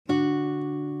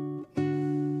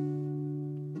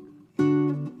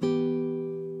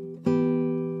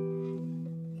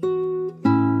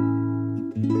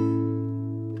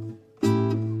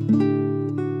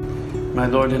My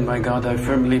Lord and my God, I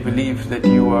firmly believe that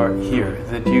you are here,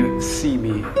 that you see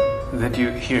me, that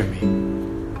you hear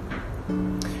me.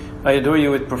 I adore you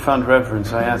with profound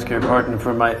reverence. I ask your pardon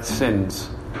for my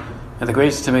sins and the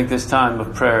grace to make this time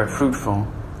of prayer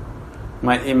fruitful.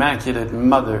 My Immaculate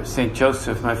Mother, Saint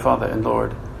Joseph, my Father and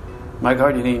Lord, my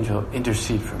guardian angel,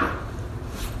 intercede for me.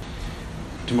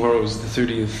 Tomorrow is the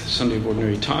 30th Sunday of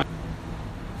Ordinary Time,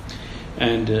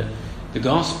 and the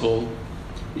Gospel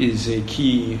is a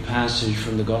key passage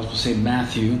from the Gospel of St.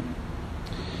 Matthew,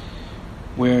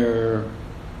 where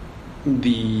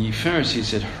the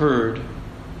Pharisees had heard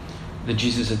that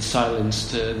Jesus had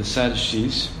silenced the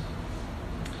Sadducees,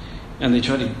 and they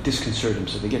try to disconcert him.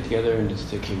 So they get together and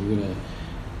say, okay, we're going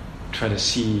to try to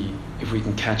see if we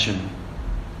can catch him.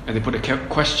 And they put a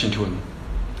question to him.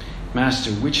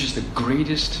 Master, which is the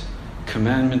greatest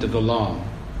commandment of the law?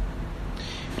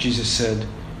 Jesus said,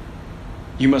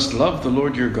 you must love the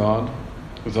Lord your God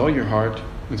with all your heart,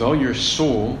 with all your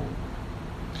soul,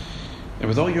 and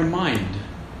with all your mind.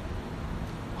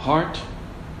 Heart,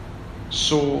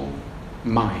 soul,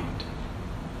 mind.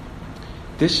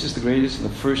 This is the greatest and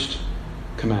the first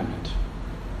commandment.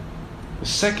 The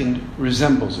second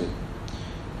resembles it.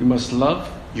 You must love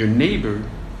your neighbor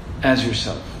as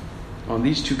yourself. On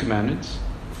these two commandments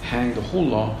hang the whole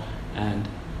law and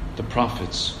the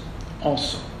prophets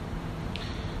also.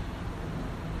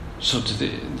 So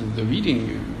the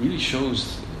reading really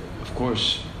shows, of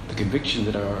course, the conviction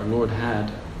that our Lord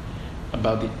had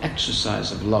about the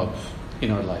exercise of love in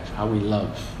our life, how we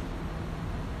love.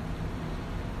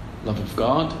 Love of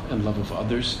God and love of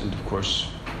others, and of course,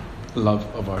 love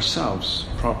of ourselves,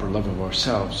 proper love of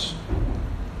ourselves.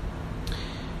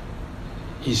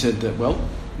 He said that, well,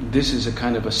 this is a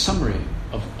kind of a summary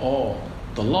of all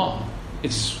the law.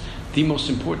 It's the most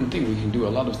important thing. We can do a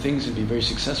lot of things and be very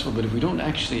successful, but if we don't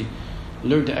actually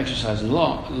learn to exercise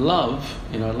love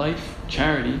in our life,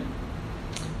 charity,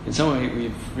 in some way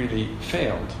we've really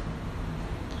failed.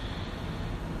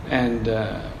 And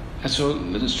so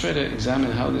let us try to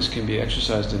examine how this can be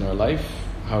exercised in our life,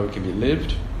 how it can be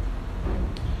lived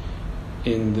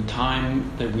in the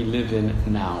time that we live in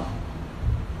now.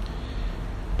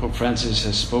 Pope Francis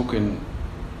has spoken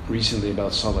recently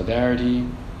about solidarity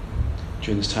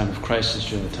during this time of crisis,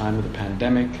 during the time of the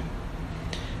pandemic.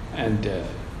 And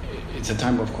it's a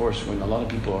time, of course, when a lot of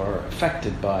people are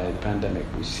affected by the pandemic.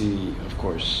 We see, of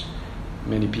course,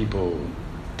 many people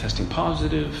testing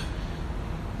positive,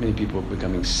 many people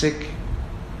becoming sick,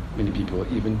 many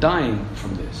people even dying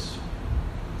from this.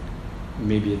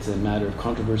 Maybe it's a matter of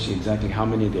controversy exactly how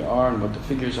many there are and what the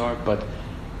figures are, but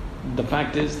the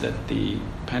fact is that the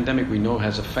pandemic, we know,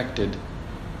 has affected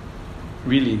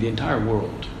really the entire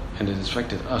world, and it has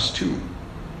affected us too.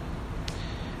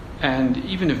 And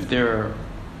even if there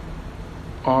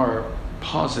are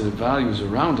positive values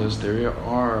around us, there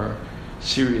are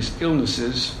serious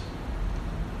illnesses.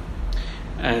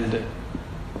 And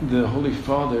the Holy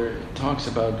Father talks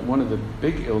about one of the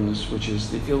big illness, which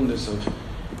is the illness of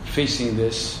facing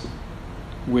this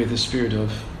with a spirit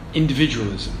of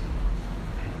individualism.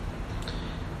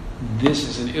 This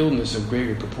is an illness of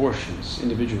greater proportions,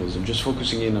 individualism, just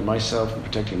focusing in on myself and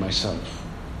protecting myself.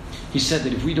 He said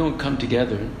that if we don't come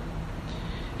together,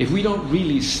 if we don't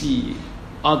really see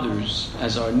others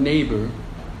as our neighbor,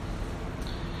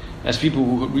 as people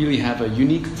who really have a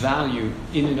unique value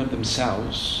in and of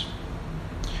themselves,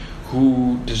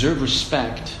 who deserve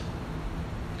respect,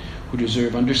 who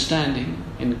deserve understanding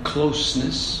and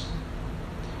closeness,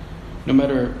 no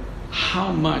matter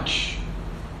how much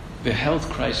the health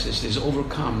crisis is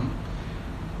overcome,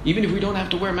 even if we don't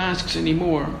have to wear masks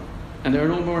anymore and there are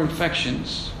no more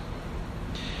infections,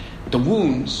 the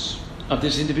wounds of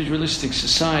this individualistic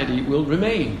society will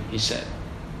remain, he said,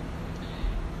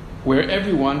 where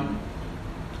everyone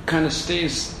kind of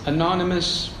stays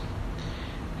anonymous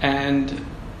and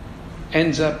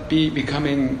ends up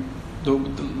becoming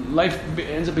life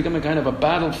ends up becoming kind of a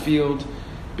battlefield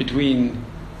between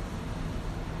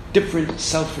different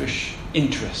selfish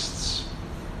interests.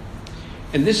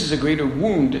 And this is a greater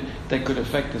wound that could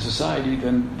affect the society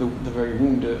than the very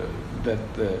wound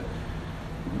that the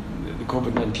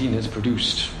COVID-19 has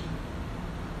produced.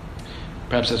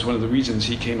 Perhaps that's one of the reasons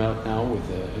he came out now with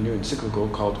a new encyclical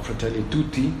called Fratelli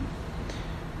Tutti,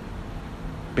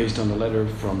 based on a letter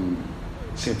from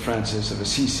St. Francis of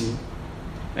Assisi.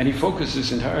 And he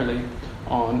focuses entirely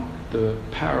on the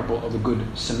parable of the Good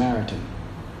Samaritan,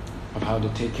 of how to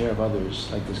take care of others,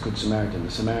 like this Good Samaritan.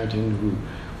 The Samaritan who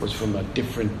was from a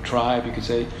different tribe, you could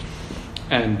say,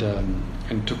 and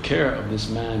took care of this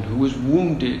man who was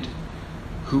wounded,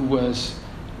 who was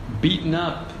beaten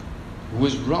up, who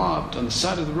was robbed on the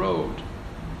side of the road.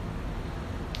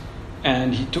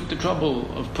 And he took the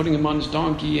trouble of putting him on his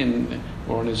donkey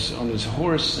or on his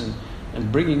horse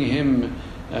and bringing him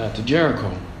to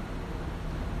Jericho.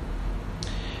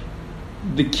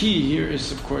 The key here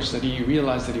is, of course, that he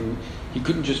realized that he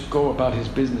couldn't just go about his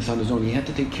business on his own. He had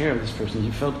to take care of this person.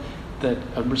 He felt that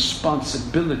a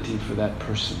responsibility for that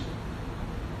person.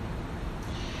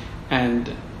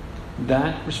 And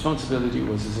that responsibility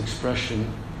was his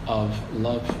expression of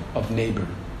love of neighbor.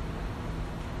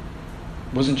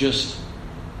 He wasn't just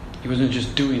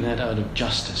doing that out of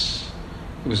justice.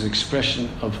 It was an expression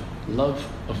of love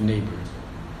of neighbor.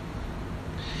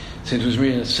 St.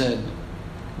 Josemaria said,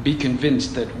 "Be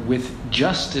convinced that with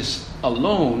justice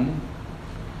alone,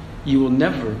 you will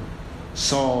never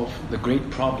solve the great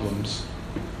problems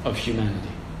of humanity.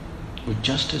 With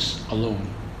justice alone,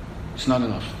 it's not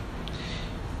enough."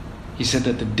 He said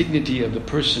that the dignity of the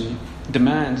person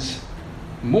demands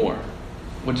more.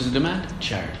 What does it demand?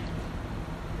 Charity.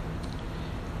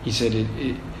 He said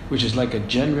which is like a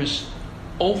generous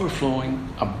overflowing,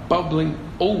 a bubbling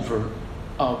over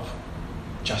of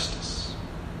justice.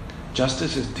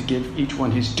 Justice is to give each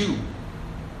one his due.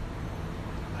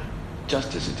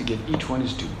 Justice is to give each one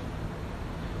his due.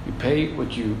 You pay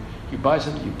what you buy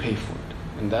something, you pay for it.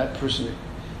 And that person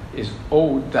is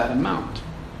owed that amount.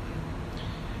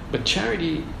 But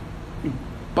charity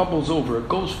bubbles over, it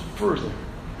goes further.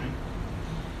 Right?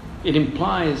 It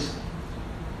implies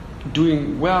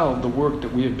doing well the work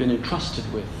that we have been entrusted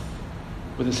with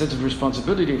a sense of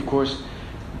responsibility, of course,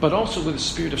 but also with a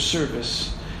spirit of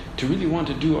service, to really want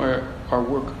to do our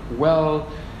work well,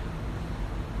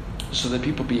 so that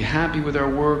people be happy with our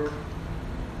work.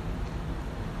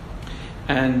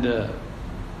 And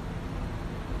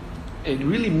it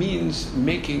really means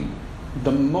making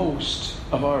the most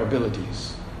of our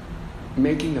abilities.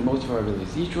 Making the most of our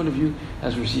abilities. Each one of you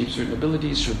has received certain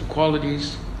abilities, certain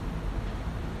qualities,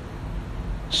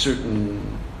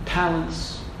 certain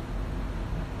talents.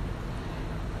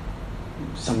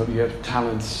 Some of you have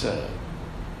talents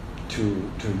to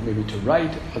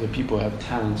write. Other people have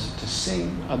talents to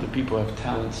sing. Other people have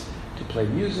talents to play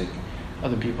music.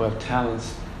 Other people have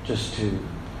talents just to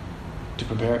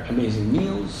prepare amazing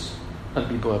meals. Other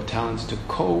people have talents to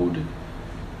code,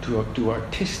 to do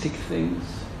artistic things.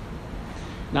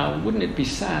 Now, wouldn't it be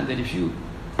sad that if you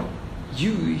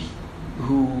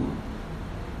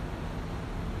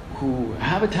who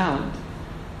have a talent,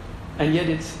 and yet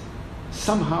it's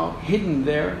somehow hidden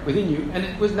there within you, and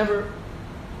it was never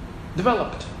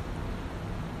developed.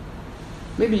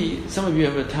 Maybe some of you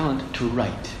have a talent to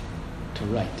write.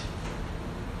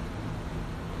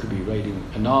 Could be writing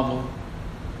a novel,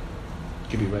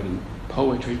 could be writing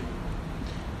poetry.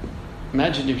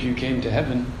 Imagine if you came to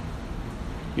heaven,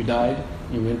 you died,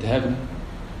 you went to heaven,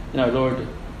 and our Lord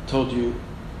told you,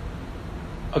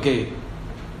 okay,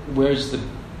 where's the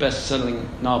best-selling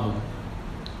novel?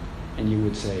 And you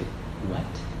would say, what?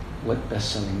 What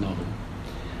best-selling novel?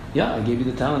 Yeah, I gave you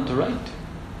the talent to write.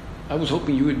 I was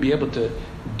hoping you would be able to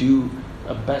do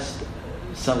a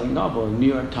best-selling novel, a New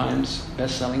York Times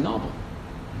best-selling novel.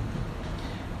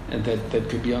 And that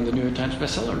could be on the New York Times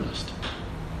bestseller list.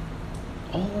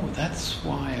 Oh, that's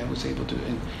why I was able to.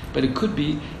 But it could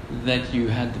be that you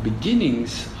had the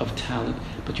beginnings of talent,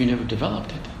 but you never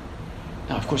developed it.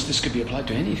 Now, of course, this could be applied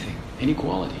to anything, any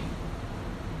quality.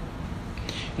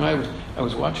 You know, I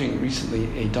was watching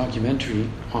recently a documentary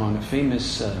on a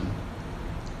famous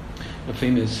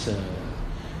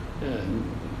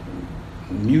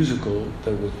musical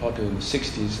that was popular in the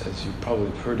 60s, as you probably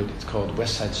have heard it. It's called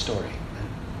West Side Story.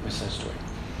 West Side Story.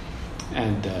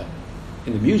 And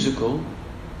in the musical,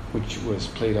 which was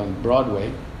played on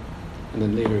Broadway, and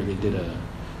then later they did a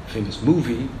famous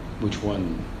movie which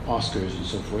won Oscars and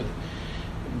so forth.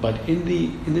 But in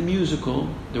the musical,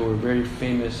 there were very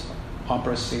famous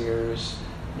opera singers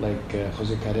like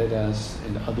Jose Carreras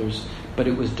and others, but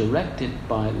it was directed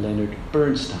by Leonard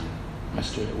Bernstein,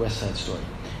 West Side Story.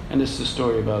 And it's the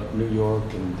story about New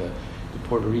York and the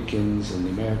Puerto Ricans and the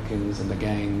Americans and the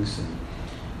gangs, and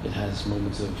it has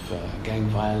moments of gang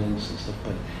violence and stuff,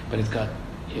 but it's got,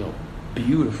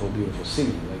 beautiful, beautiful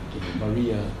singing, like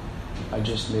Maria. I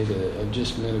just met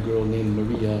a girl named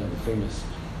Maria, famous,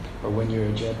 or When You're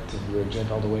a Jet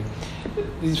all the way.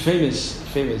 These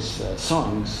famous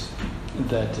songs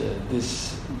that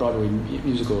this Broadway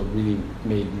musical really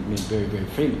made very, very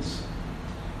famous.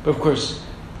 But of course,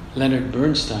 Leonard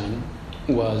Bernstein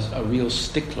was a real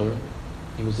stickler.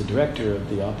 He was the director of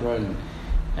the opera,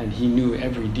 and he knew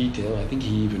every detail. I think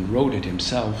he even wrote it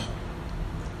himself.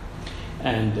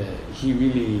 And he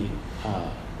really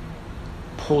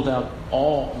pulled out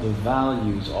all the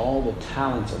values, all the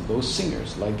talents of those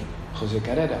singers, like Jose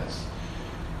Carreras,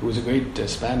 who was a great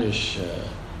Spanish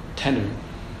tenor.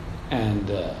 And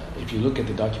if you look at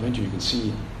the documentary, you can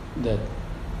see that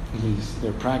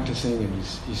they're practicing and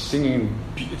he's singing.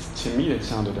 To me, it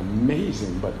sounded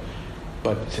amazing, but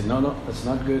he said, no, that's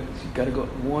not good. You got to go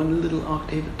one little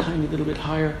octave, a tiny little bit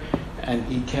higher. And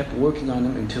he kept working on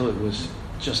them until it was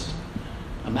just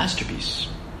a masterpiece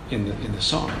in the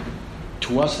song.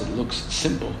 To us, it looks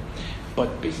simple,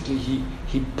 but basically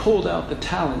he pulled out the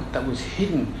talent that was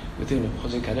hidden within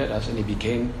Jose Carreras, and he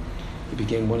became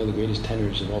one of the greatest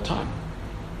tenors of all time.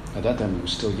 At that time, he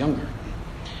was still younger.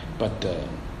 But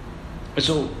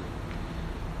so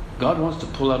God wants to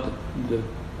pull out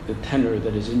the tenor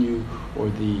that is in you, or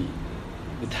the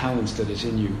talents that is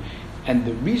in you. And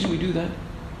the reason we do that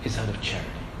is out of charity,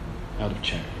 out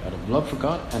of love for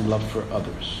God and love for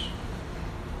others.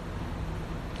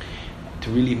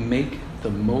 To really make the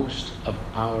most of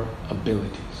our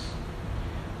abilities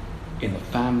in the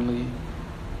family,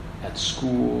 at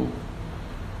school,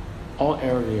 all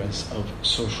areas of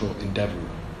social endeavor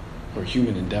or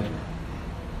human endeavor.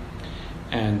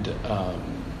 And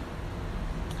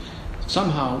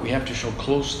somehow we have to show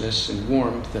closeness and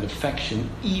warmth and affection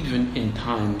even in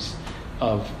times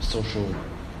of social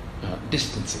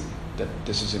distancing that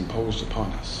this is imposed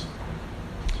upon us.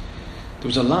 There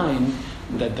was a line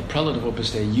that the prelate of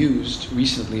Opus Dei used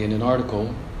recently in an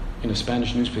article in a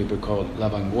Spanish newspaper called La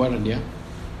Vanguardia.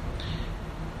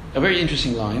 A very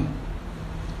interesting line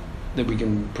that we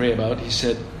can pray about. He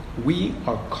said, we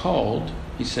are called,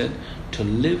 he said, to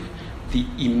live the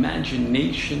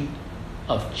imagination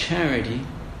of charity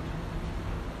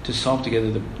to solve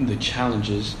together the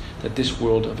challenges that this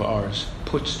world of ours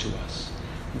puts to us.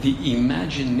 The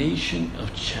imagination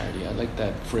of charity. I like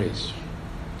that phrase.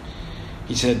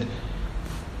 He said,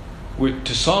 we're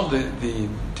to solve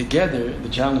together the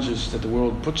challenges that the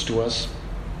world puts to us,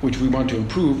 which we want to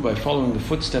improve by following the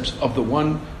footsteps of the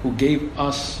one who gave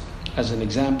us as an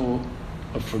example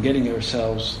of forgetting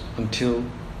ourselves until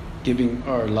giving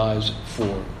our lives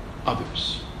for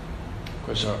others. Of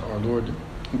course, our Lord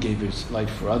gave his life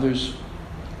for others.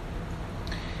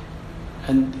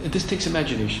 And this takes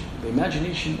imagination, the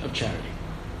imagination of charity.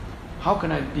 How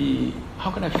can I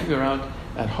figure out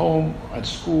at home, at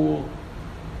school,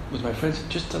 with my friends,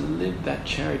 just to live that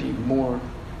charity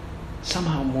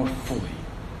somehow more fully?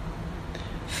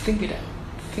 Think it out,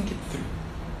 think it through.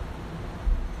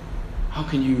 How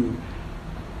can you,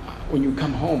 when you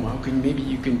come home, maybe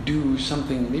you can do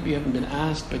something, maybe you haven't been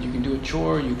asked, but you can do a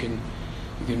chore, you can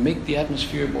make the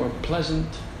atmosphere more pleasant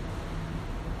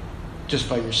just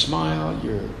by your smile,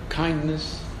 your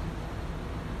kindness.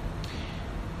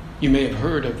 You may have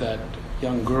heard of that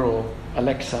young girl,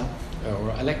 Alexia,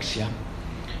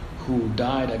 who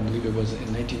died, I believe it was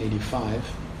in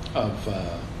 1985, of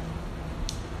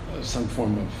some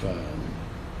form of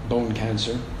bone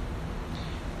cancer.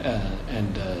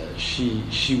 She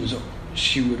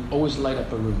would always light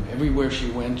up a room. Everywhere she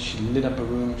went, she lit up a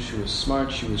room. She was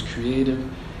smart, she was creative.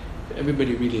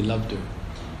 Everybody really loved her.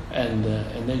 And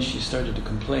then she started to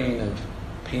complain of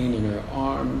pain in her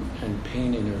arm and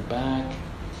pain in her back,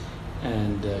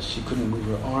 and she couldn't move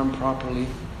her arm properly.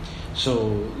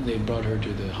 So they brought her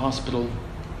to the hospital.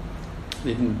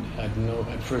 They didn't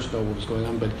at first know what was going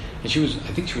on, I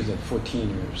think she was at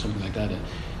 14 or something like that.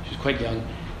 She was quite young.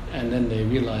 And then they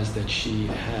realized that she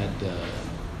had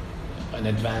an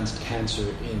advanced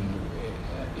cancer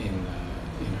in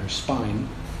her spine,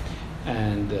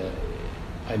 and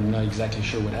I'm not exactly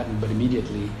sure what happened, but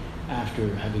immediately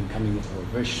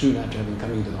very soon after having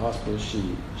come into the hospital,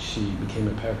 she became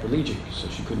a paraplegic, so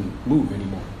she couldn't move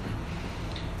anymore.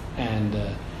 And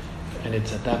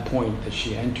it's at that point that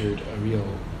she entered a real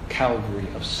Calvary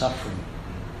of suffering.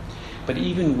 But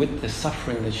even with the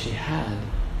suffering that she had,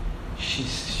 she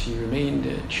remained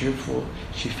cheerful.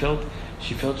 She felt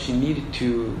she needed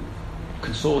to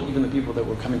console even the people that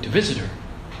were coming to visit her.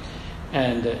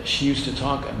 And she used to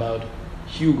talk about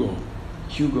Hugo.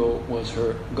 Hugo was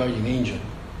her guardian angel.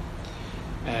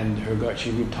 And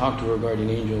she would talk to her guardian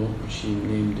angel, which she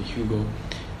named Hugo,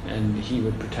 and he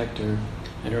would protect her.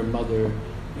 And her mother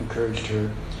encouraged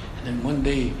her. And then one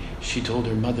day she told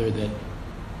her mother that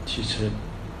she said,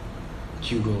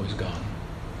 Hugo is gone.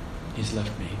 He's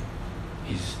left me.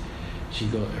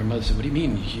 Her mother said, what do you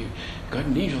mean?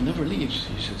 Guardian angel never leaves.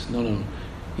 He says, no,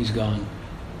 he's gone.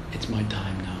 It's my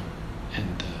time now.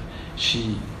 And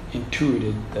she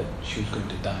intuited that she was going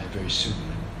to die very soon.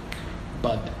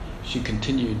 But she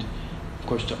continued, of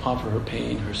course, to offer her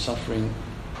pain, her suffering,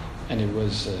 and it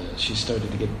was, she started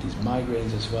to get these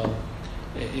migraines as well.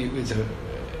 It was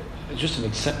just an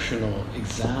exceptional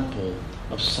example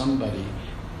of somebody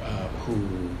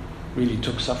who really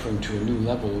took suffering to a new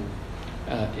level,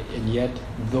 and yet,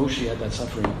 though she had that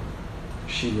suffering,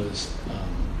 she was,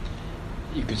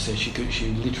 you could say,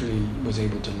 she literally was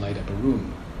able to light up a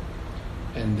room.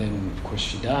 And then, of course,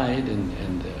 she died,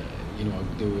 and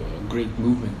a great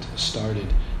movement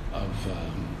started of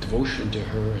devotion to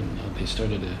her, and they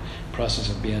started a process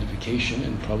of beatification,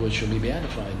 and probably she'll be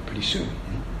beatified pretty soon.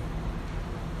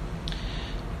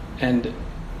 And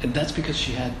that's because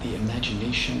she had the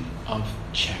imagination of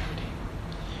charity.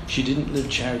 She didn't live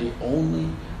charity only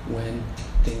when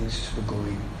things were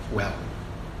going well.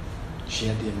 She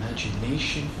had the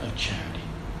imagination of charity.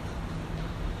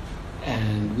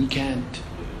 And we can't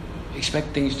expect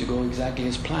things to go exactly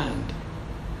as planned.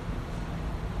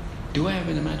 Do I have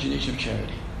an imagination of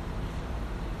charity?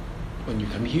 When you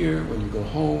come here, when you go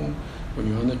home, when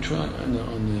you're on the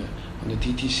on the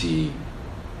TTC.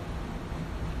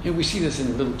 We see this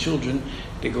in little children.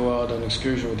 They go out on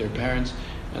excursion with their parents,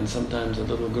 and sometimes a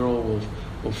little girl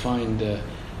will find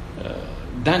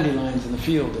dandelions in the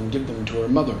field and give them to her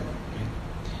mother.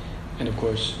 And of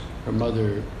course, her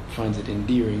mother finds it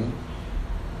endearing.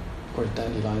 Of course,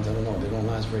 dandelions, I don't know, they don't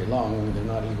last very long. They're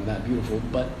not even that beautiful.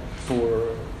 But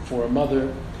for a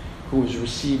mother who has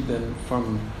received them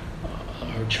from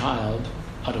her child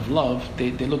out of love,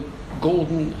 they look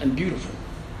golden and beautiful,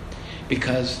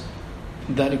 because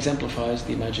that exemplifies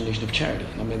the imagination of charity.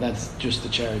 I mean, that's just the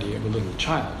charity of a little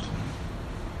child.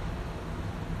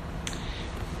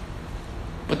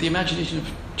 But the imagination of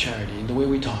charity, in the way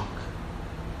we talk,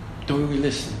 the way we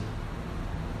listen.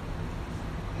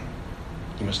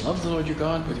 You must love the Lord your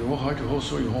God with your whole heart, your whole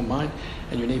soul, your whole mind,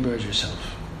 and your neighbor as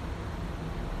yourself.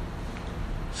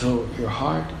 So your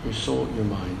heart, your soul, your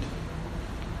mind.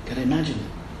 Can I imagine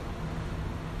it?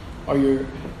 Are your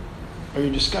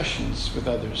discussions with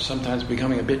others sometimes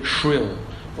becoming a bit shrill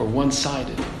or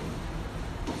one-sided?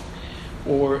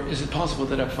 Or is it possible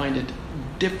that I find it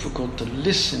difficult to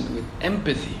listen with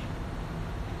empathy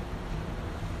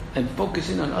and focus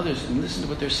in on others and listen to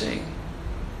what they're saying?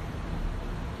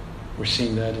 We're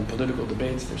seeing that in political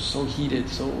debates. They're so heated,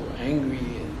 so angry,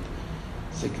 and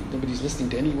it's like nobody's listening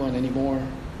to anyone anymore.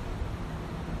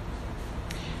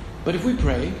 But if we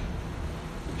pray,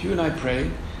 if you and I pray,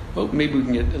 well, maybe we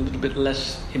can get a little bit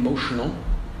less emotional,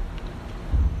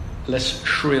 less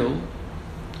shrill.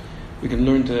 We can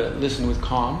learn to listen with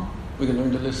calm. We can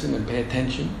learn to listen and pay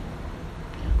attention.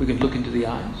 We can look into the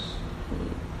eyes,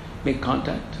 make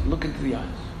contact, look into the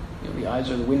eyes. The eyes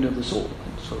are the window of the soul.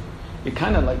 So you're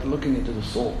kind of like looking into the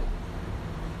soul.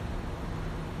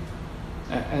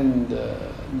 And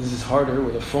this is harder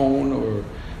with a phone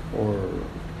or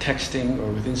texting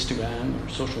or with Instagram or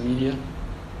social media.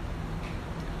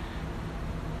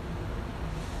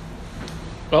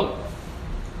 Well,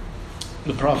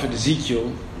 the prophet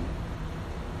Ezekiel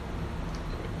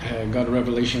got a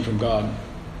revelation from God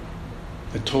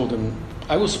that told him,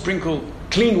 I will sprinkle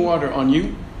clean water on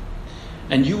you,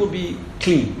 and you will be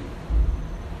clean.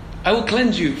 I will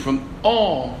cleanse you from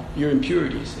all your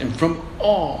impurities and from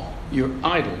all your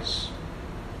idols.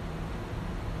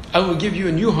 I will give you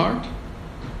a new heart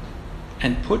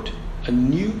and put a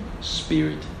new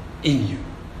spirit in you.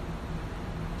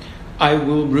 I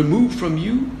will remove from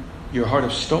you your heart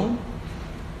of stone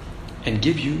and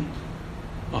give you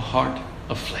a heart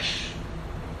of flesh.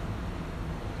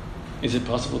 Is it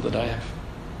possible that I have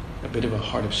a bit of a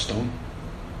heart of stone?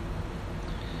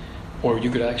 Or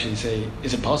you could actually say,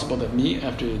 is it possible that me,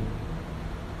 after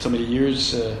so many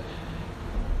years,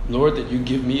 Lord, that you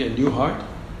give me a new heart?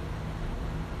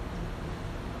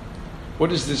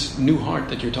 What is this new heart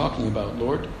that you're talking about,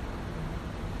 Lord?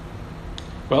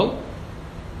 Well,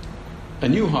 a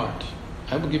new heart.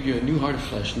 I will give you a new heart of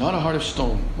flesh, not a heart of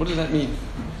stone. What does that mean?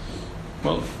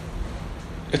 Well,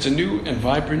 it's a new and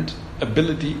vibrant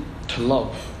ability to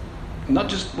love. Not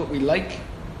just what we like.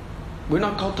 We're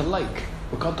not called to like.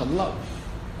 We're called to love.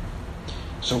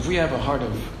 So if we have a heart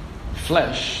of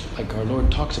flesh, like our Lord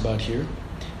talks about here,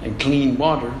 and clean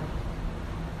water,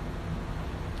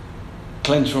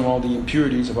 cleansed from all the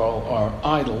impurities of all our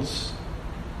idols,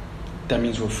 that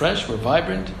means we're fresh, we're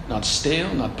vibrant, not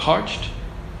stale, not parched,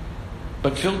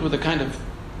 but filled with a kind of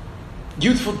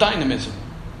youthful dynamism,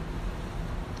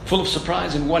 full of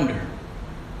surprise and wonder.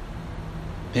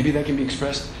 Maybe that can be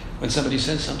expressed when somebody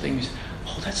says something, you say,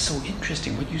 oh, that's so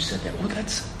interesting what you said there. Oh,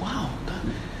 that's, wow.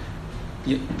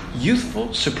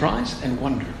 Youthful surprise and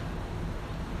wonder.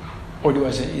 Or do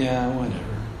I say, yeah,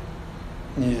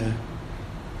 whatever.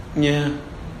 Yeah.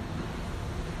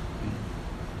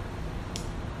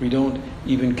 We don't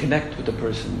even connect with the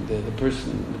person. The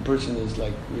person is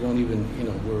like, we don't even,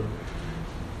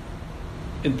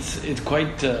 it's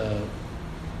quite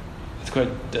It's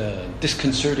quite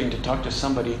disconcerting to talk to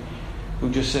somebody who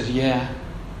just says, yeah,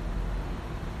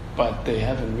 but they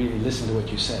haven't really listened to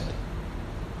what you said.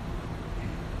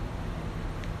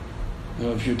 You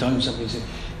know, if you're talking to somebody and say,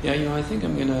 yeah, I think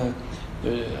I'm gonna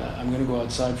go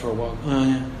outside for a walk. Oh,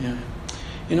 yeah.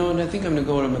 And I think I'm gonna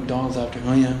go to McDonald's after.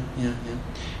 Oh, yeah. And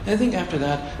I think after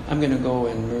that, I'm gonna go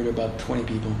and murder about 20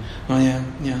 people. Oh, yeah,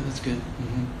 that's good.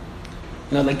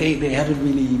 Mm-hmm. Like they haven't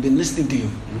really been listening to you.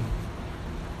 Mm-hmm.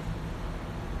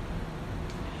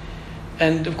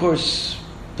 And of course,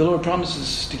 the Lord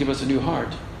promises to give us a new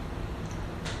heart.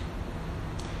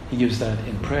 He gives that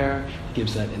in prayer. He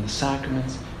gives that in the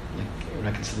sacraments, like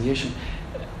reconciliation.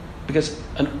 Because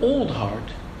an old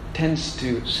heart tends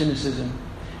to cynicism,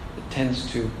 it tends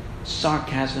to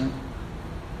sarcasm.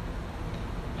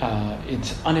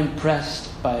 It's unimpressed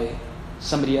by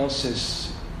somebody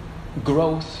else's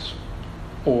growth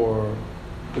or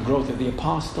the growth of the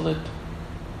apostolate.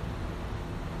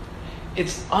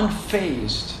 It's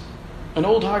unfazed. An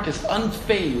old heart is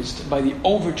unfazed by the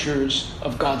overtures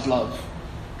of God's love,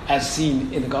 as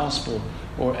seen in the gospel,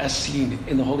 or as seen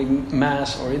in the Holy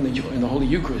Mass, or in the Holy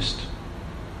Eucharist.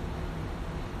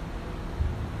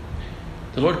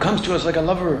 The Lord comes to us like a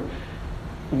lover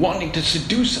wanting to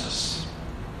seduce us.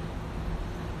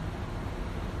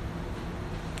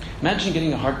 Imagine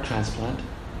getting a heart transplant.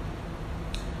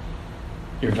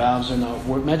 Your valves are not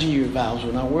working. Imagine your valves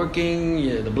are not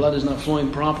working. The blood is not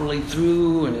flowing properly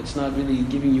through, and it's not really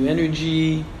giving you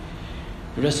energy.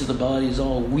 The rest of the body is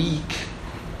all weak,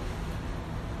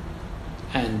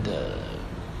 and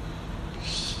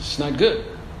it's not good.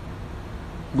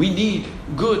 We need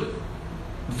good,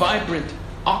 vibrant,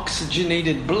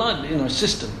 oxygenated blood in our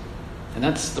system, and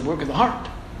that's the work of the heart.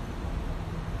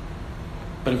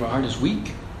 But if our heart is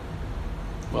weak,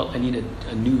 well, I need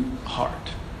a new heart.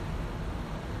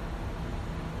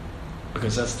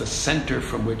 Because that's the center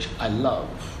from which I love.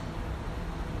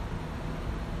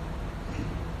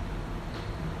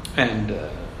 And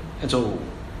so,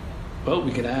 well,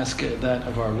 we can ask that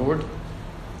of our Lord.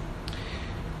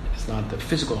 It's not the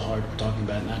physical heart we're talking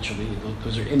about naturally.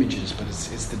 Those are images, but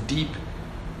it's the deep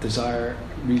desire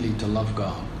really to love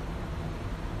God.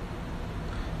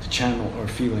 To channel our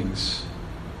feelings,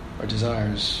 our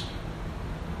desires.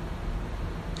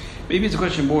 Maybe it's a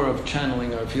question more of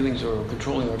channeling our feelings or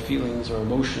controlling our feelings or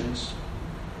emotions,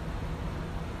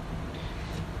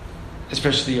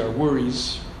 especially our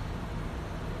worries,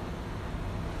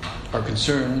 our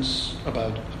concerns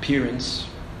about appearance.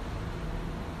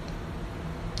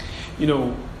 You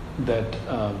know that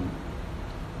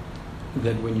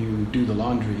that when you do the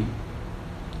laundry,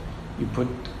 you put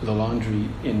the laundry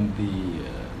in the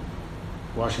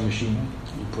washing machine,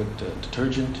 you put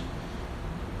detergent,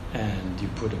 and you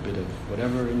put a bit of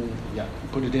whatever in, you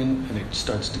put it in, and it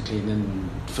starts to clean, then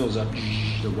fills up,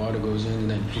 the water goes in, and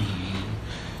then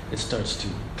it starts to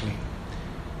clean.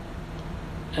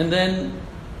 And then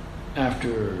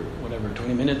after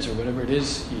 20 minutes or whatever it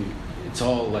is, it's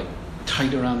all like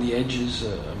tight around the edges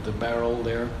of the barrel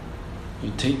there.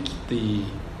 You take the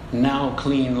now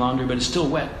clean laundry, but it's still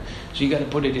wet, so you got to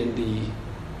put it in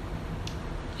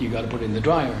the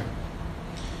dryer.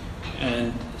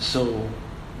 And so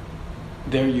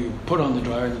there you put on the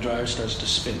dryer, and the dryer starts to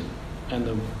spin, and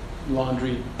the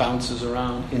laundry bounces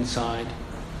around inside.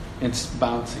 It's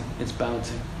bouncing.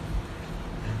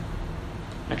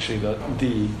 Actually,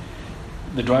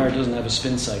 the dryer doesn't have a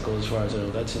spin cycle, as far as I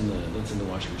know. That's in the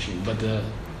washing machine. But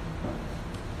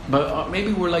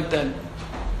maybe we're like that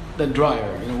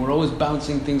dryer. We're always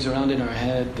bouncing things around in our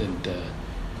head, and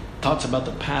thoughts about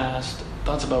the past,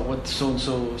 thoughts about what so and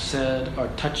so said, our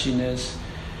touchiness.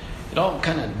 It all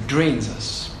kind of drains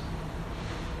us.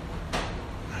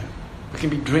 We can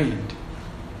be drained.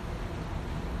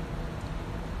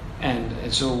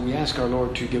 And so we ask our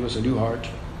Lord to give us a new heart,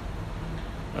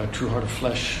 a true heart of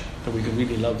flesh, that we can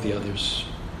really love the others.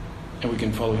 And we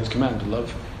can follow His command to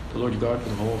love the Lord your God with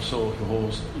your whole soul,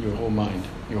 your whole mind,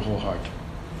 your whole heart.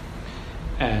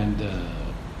 And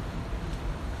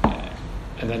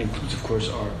that includes, of course,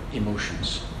 our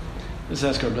emotions. Let's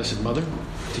ask our Blessed Mother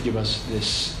to give us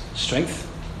this strength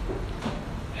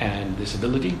and this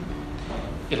ability.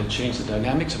 It'll change the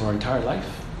dynamics of our entire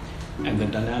life and the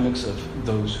dynamics of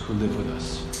those who live with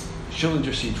us. She'll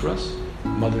intercede for us.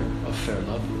 Mother of fair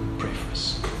love, pray for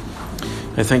us.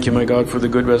 I thank you, my God, for the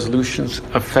good resolutions,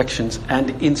 affections,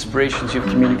 and inspirations you've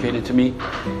communicated to me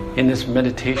in this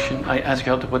meditation. I ask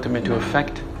you help to put them into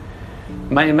effect.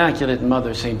 My Immaculate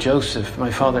Mother, Saint Joseph,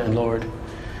 my Father and Lord,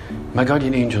 my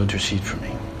guardian angel, intercede for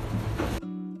me.